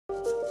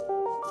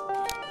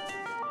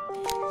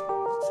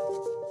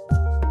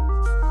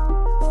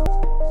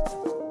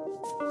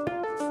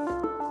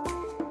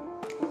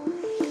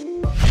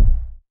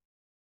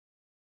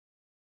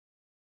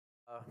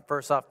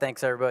First off,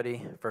 thanks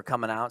everybody for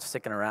coming out,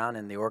 sticking around,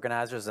 and the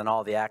organizers and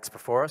all the acts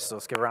before us. So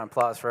let's give a round of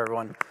applause for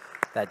everyone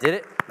that did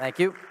it. Thank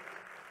you.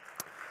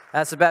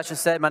 As Sebastian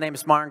said, my name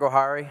is Martin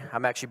Gohary.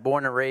 I'm actually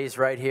born and raised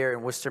right here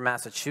in Worcester,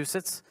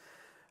 Massachusetts,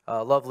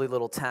 a lovely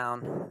little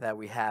town that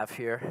we have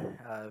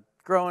here.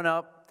 Growing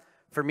up,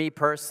 for me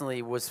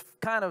personally, was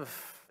kind of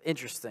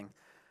interesting.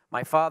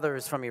 My father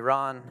is from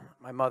Iran.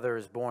 My mother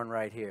is born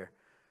right here.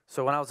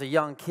 So when I was a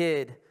young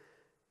kid,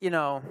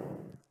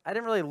 I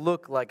didn't really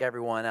look like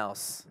everyone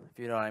else, if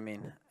you know what I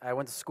mean. I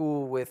went to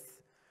school with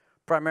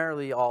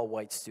primarily all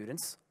white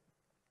students.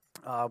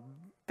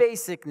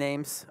 Basic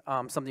names,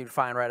 something you'd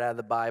find right out of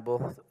the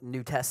Bible,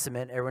 New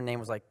Testament. Everyone's name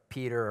was like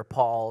Peter or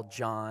Paul,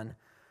 John,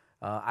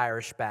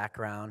 Irish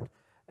background.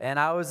 And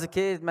I was a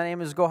kid, my name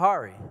is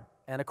Gohary.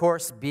 And of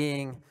course,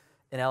 being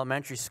in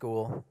elementary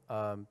school,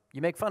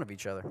 you make fun of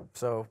each other.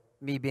 So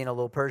me being a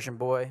little Persian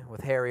boy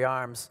with hairy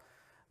arms,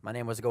 my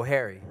name was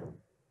Gohary,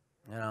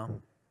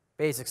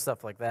 basic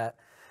stuff like that.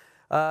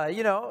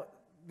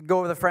 Go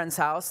over to a friend's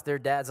house, their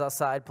dad's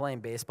outside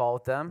playing baseball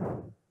with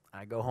them.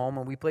 I go home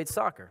and we played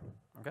soccer,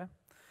 okay?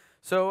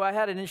 So I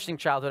had an interesting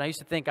childhood. I used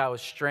to think I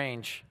was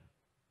strange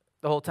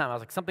the whole time. I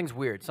was like, something's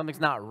weird. Something's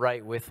not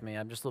right with me.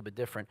 I'm just a little bit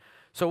different.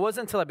 So it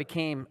wasn't until I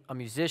became a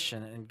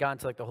musician and got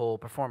into like the whole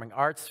performing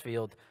arts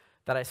field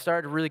that I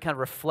started to really kind of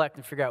reflect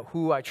and figure out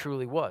who I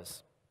truly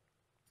was.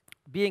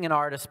 Being an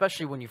artist,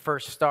 especially when you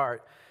first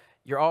start,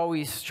 you're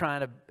always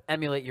trying to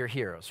emulate your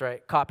heroes,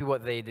 right? Copy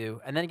what they do.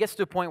 And then it gets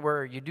to a point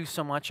where you do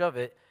so much of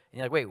it, and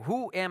you're like, wait,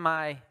 who am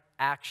I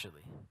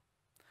actually?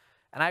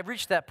 And I've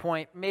reached that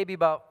point maybe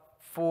about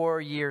 4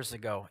 years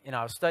ago.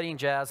 I was studying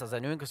jazz. I was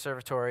at New England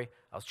Conservatory.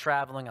 I was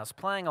traveling. I was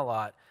playing a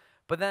lot.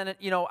 But then,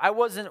 I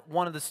wasn't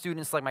one of the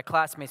students like my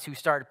classmates who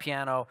started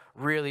piano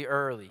really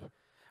early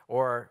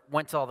or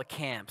went to all the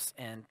camps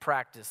and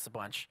practiced a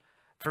bunch.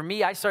 For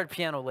me, I started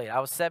piano late. I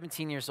was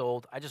 17 years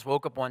old. I just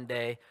woke up one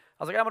day.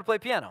 I was like, I'm going to play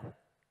piano.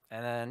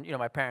 And then,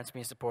 my parents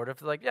being supportive,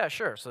 they're like, yeah,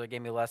 sure. So they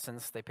gave me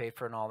lessons. They paid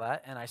for it and all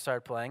that. And I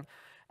started playing.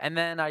 And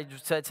then I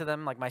said to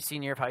them, like my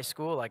senior year of high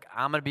school, like,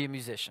 I'm going to be a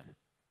musician.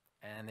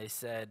 And they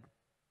said,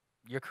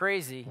 you're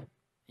crazy.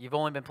 You've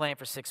only been playing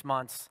for 6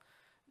 months.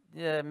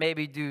 Yeah,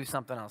 maybe do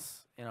something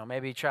else.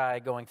 Maybe try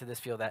going to this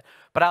field, that.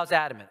 But I was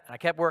adamant. And I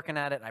kept working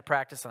at it. And I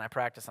practiced and I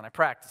practiced and I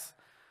practiced.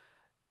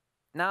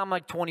 Now I'm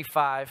like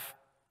 25.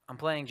 I'm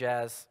playing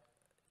jazz.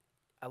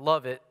 I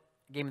love it.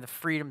 It gave me the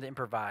freedom to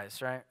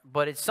improvise, right?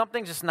 But it's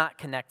something just not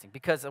connecting.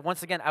 Because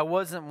once again, I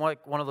wasn't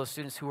like one of those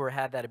students who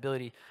had that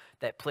ability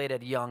that played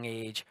at a young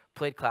age,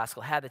 played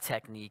classical, had the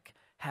technique,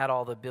 had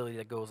all the ability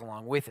that goes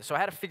along with it. So I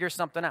had to figure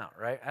something out,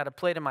 right? I had to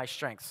play to my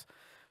strengths.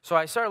 So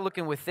I started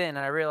looking within, and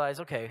I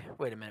realized, okay,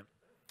 wait a minute.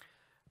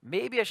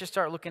 Maybe I should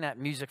start looking at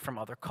music from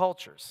other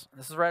cultures.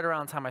 This is right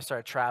around the time I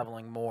started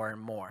traveling more and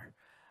more.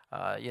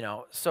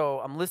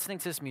 So I'm listening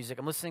to this music.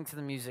 I'm listening to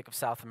the music of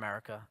South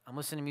America. I'm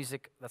listening to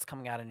music that's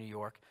coming out of New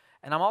York.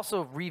 And I'm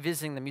also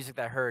revisiting the music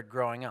that I heard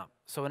growing up.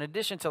 So in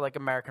addition to like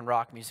American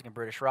rock music and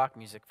British rock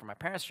music from my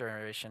parents'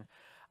 generation,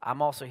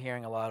 I'm also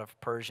hearing a lot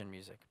of Persian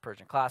music,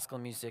 Persian classical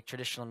music,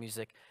 traditional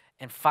music,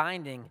 and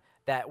finding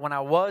that when I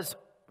was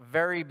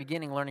very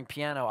beginning learning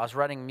piano, I was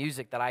writing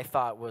music that I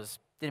thought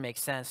didn't make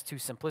sense, too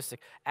simplistic.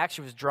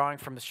 Actually was drawing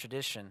from this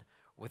tradition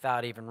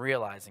without even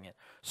realizing it.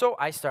 So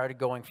I started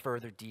going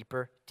further,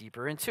 deeper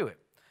into it.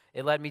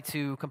 It led me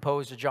to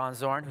composer John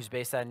Zorn, who's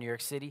based out of New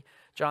York City.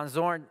 John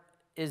Zorn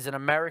is an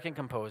American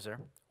composer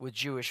with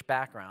Jewish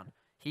background.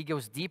 He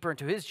goes deeper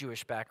into his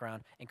Jewish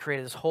background and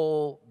created this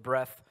whole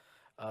breadth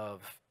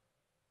of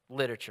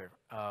literature,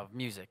 of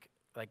music,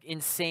 like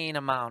insane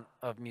amount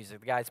of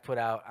music. The guy's put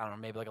out, I don't know,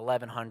 maybe like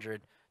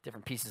 1,100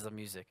 different pieces of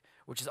music,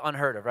 which is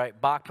unheard of, right?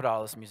 Bach put out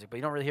all this music, but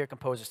you don't really hear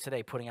composers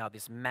today putting out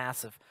these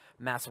massive,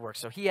 massive works.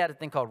 So he had a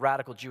thing called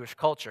radical Jewish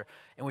culture,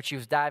 in which he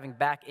was diving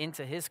back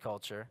into his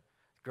culture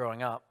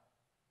growing up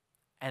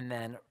and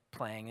then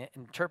playing it,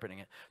 interpreting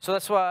it. So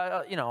that's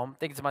why, I'm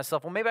thinking to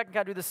myself, well, maybe I can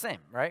kind of do the same,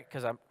 right?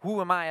 Because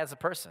who am I as a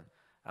person?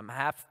 I'm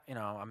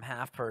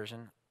half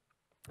Persian,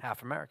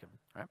 half American,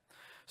 right?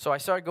 So I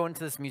started going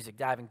into this music,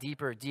 diving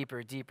deeper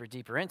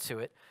into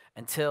it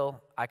until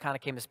I kind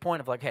of came to this point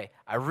of like, hey,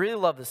 I really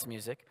love this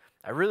music.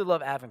 I really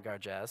love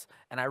avant-garde jazz,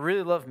 and I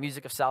really love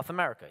music of South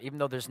America. Even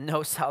though there's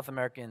no South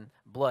American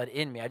blood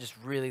in me, I just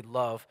really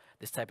love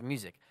this type of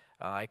music.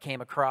 I came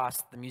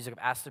across the music of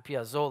Astor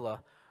Piazzolla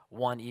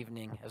one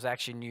evening. It was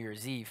actually New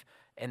Year's Eve,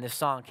 and this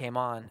song came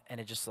on, and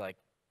it just like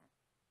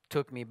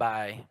took me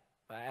by.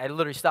 I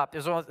literally stopped. It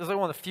was like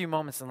one of the few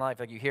moments in life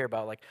like you hear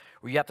about, like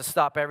where you have to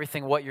stop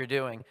everything, what you're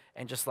doing,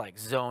 and just like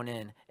zone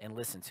in and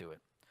listen to it.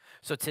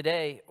 So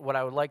today, what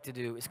I would like to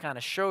do is kind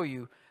of show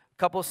you a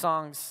couple of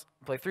songs,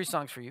 play 3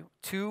 songs for you,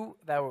 2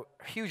 that were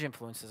huge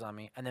influences on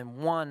me, and then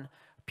 1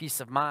 piece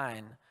of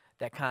mine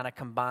that kind of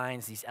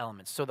combines these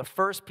elements. So the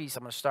first piece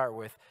I'm going to start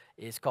with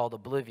is called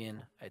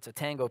Oblivion. It's a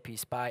tango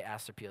piece by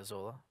Astor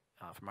Piazzolla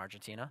from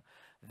Argentina.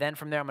 Then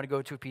from there, I'm going to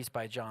go to a piece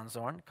by John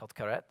Zorn called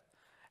Carrette.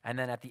 And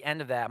then at the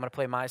end of that, I'm going to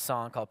play my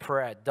song called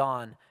Prayer at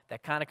Dawn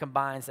that kind of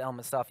combines the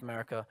elements of South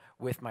America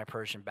with my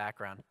Persian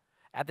background.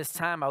 At this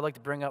time, I would like to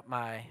bring up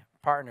my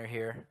partner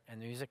here in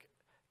music,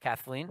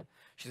 Kathleen.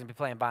 She's going to be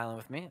playing violin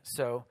with me.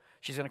 So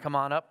she's going to come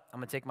on up. I'm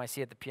going to take my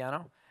seat at the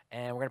piano,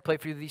 and we're going to play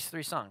for you these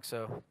 3 songs.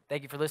 So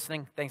thank you for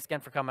listening. Thanks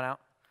again for coming out.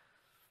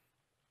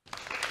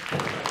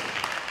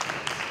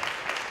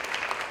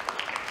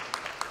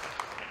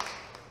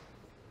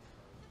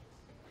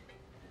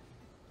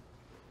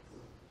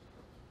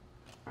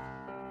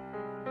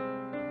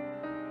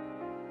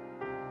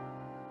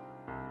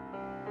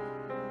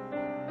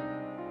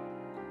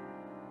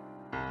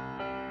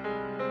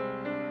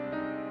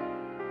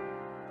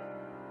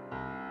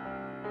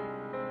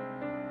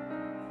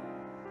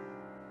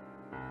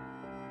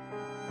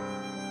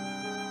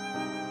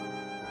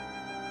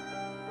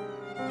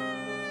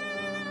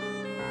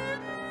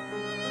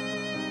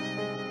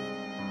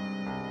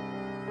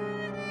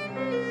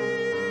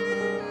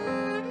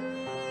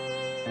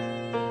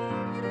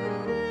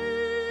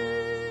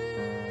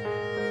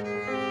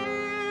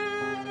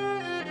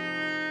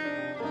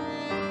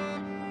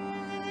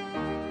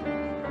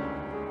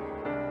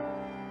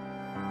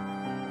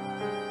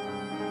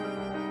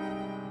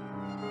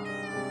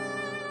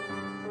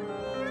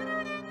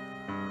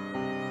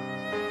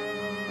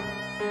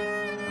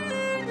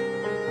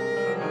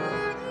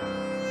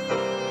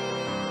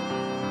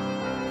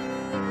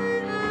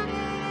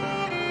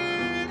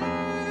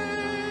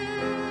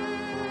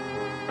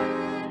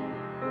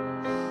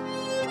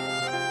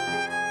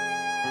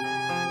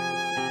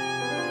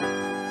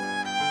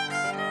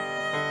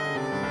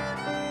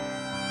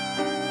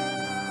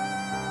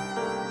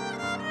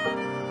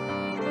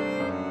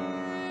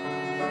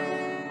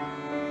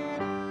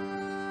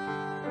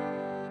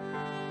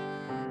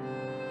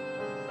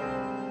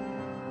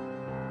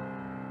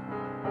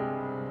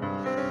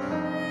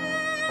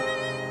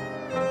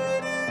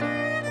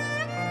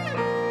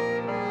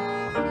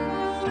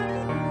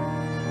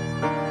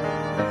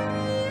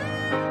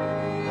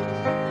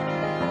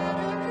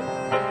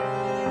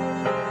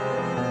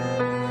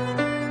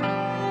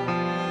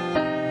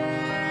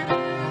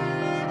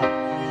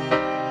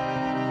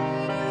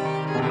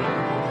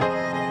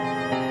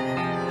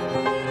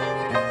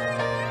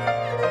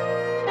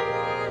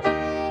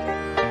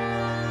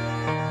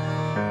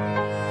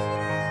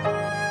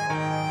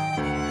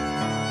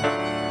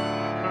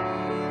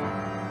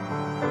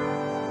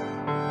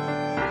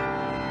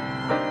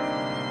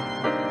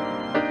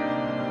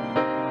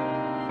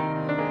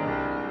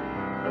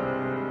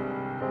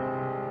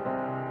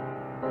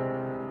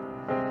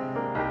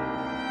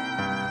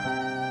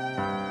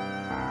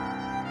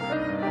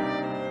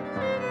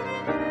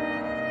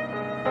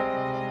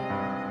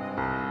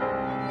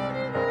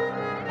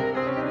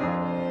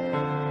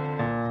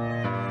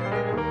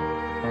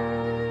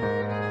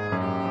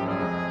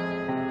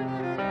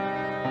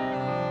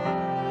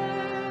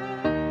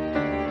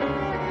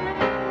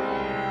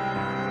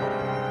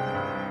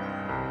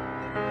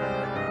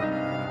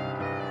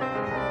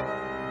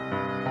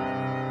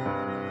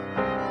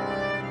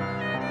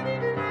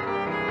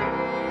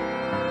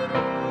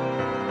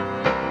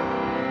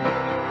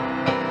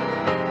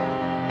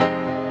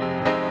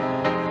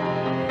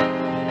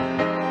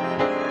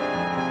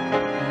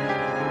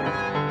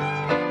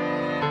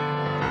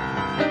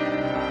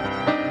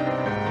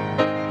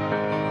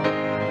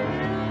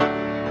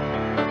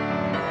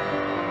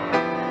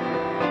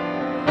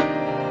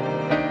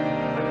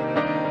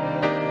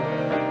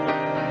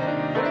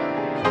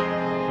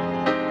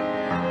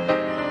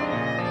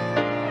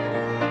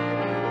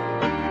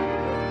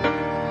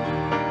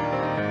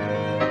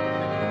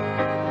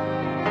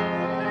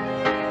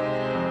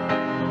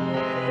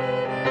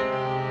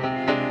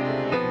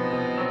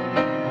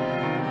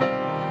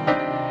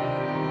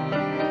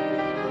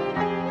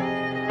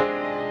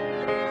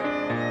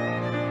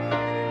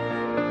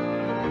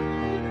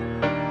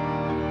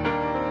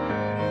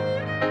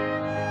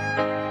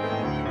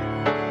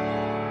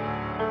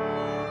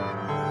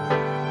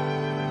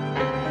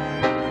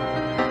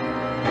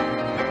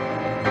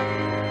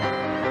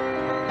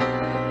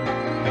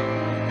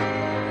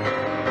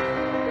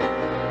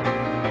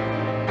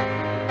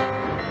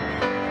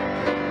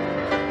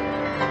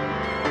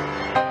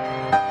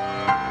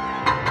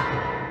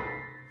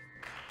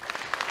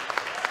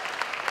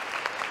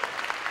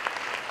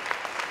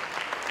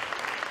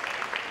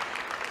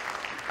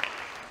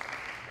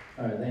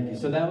 All right, thank you.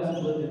 So that was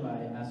Oblivion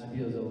by Master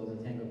Piazzolla,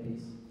 the tango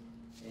piece.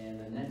 And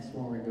the next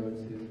one we're going to go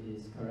to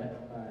is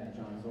Karet by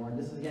John Zorn.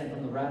 This is again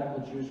from the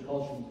radical Jewish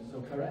culture.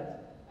 So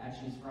Karet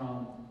actually is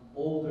from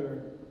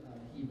older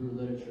Hebrew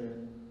literature.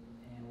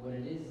 And what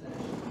it is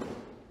actually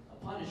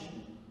a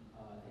punishment,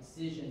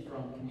 excision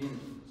from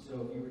community.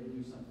 So if you were to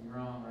do something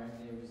wrong, right,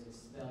 they would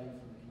expel you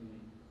from the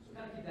community. So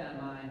kind of keep that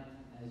in mind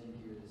as you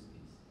hear this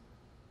piece.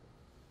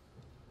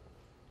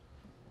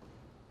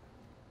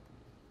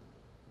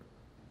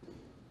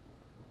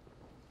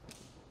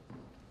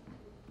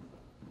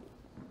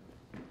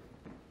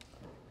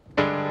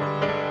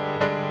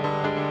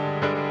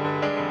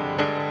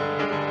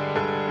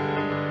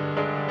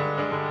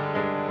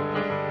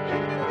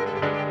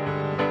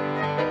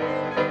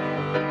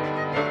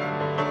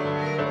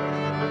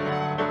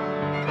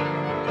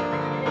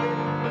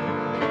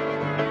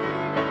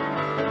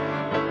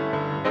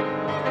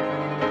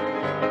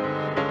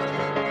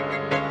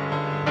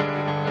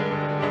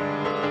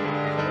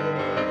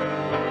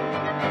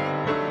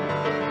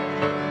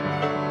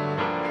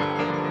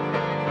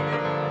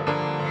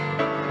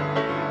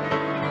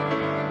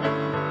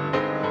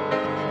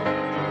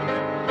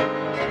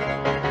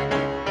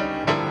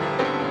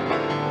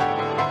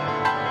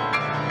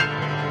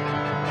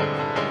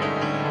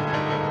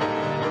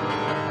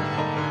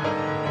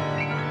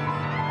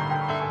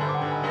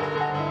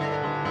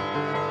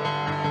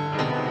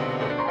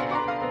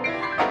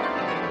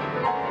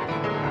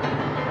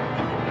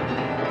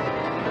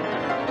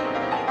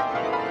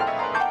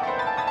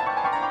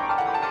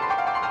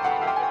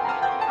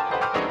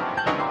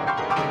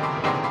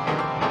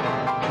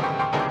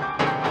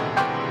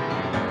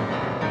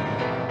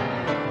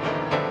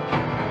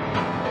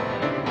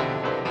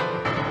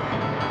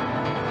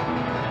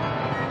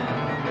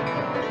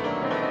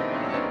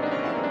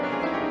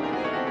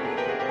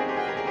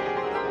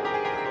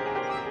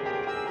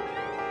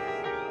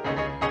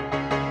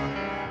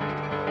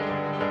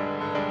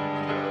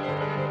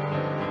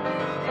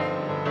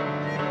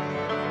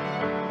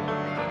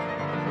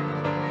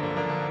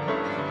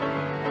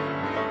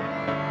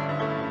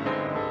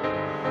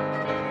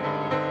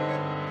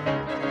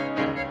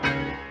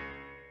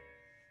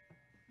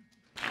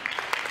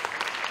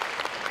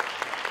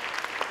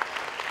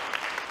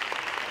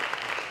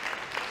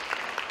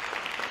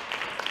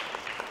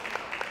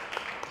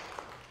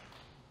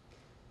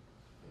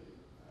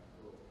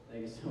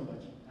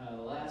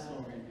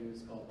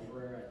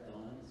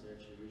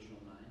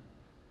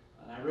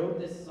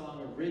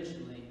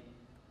 originally,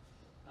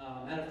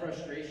 out of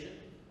frustration,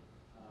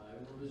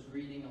 I was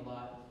reading a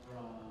lot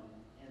from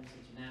Amnesty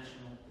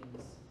International,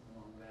 things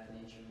along that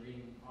nature,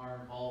 reading our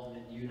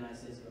involvement, the United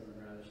States government,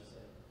 rather, I should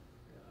say,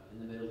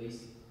 in the Middle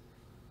East.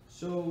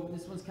 So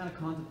this one's kind of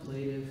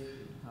contemplative.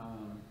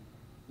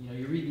 You know,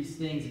 you read these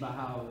things about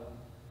how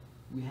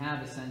we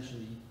have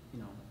essentially, you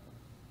know,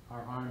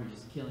 our army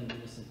just killing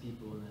innocent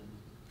people and then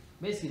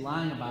basically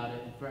lying about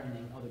it and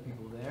threatening other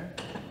people there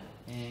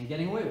and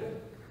getting away with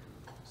it.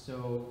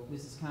 So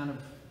this is kind of,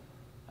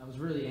 I was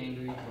really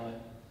angry,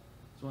 but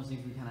it's one of those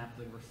things we kind of have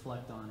to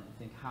reflect on and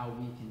think how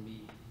we can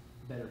be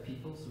better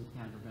people so we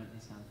can prevent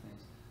these kind of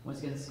things. Once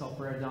again, this is called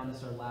Prayer Dawn.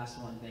 This is our last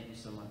one. Thank you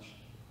so much.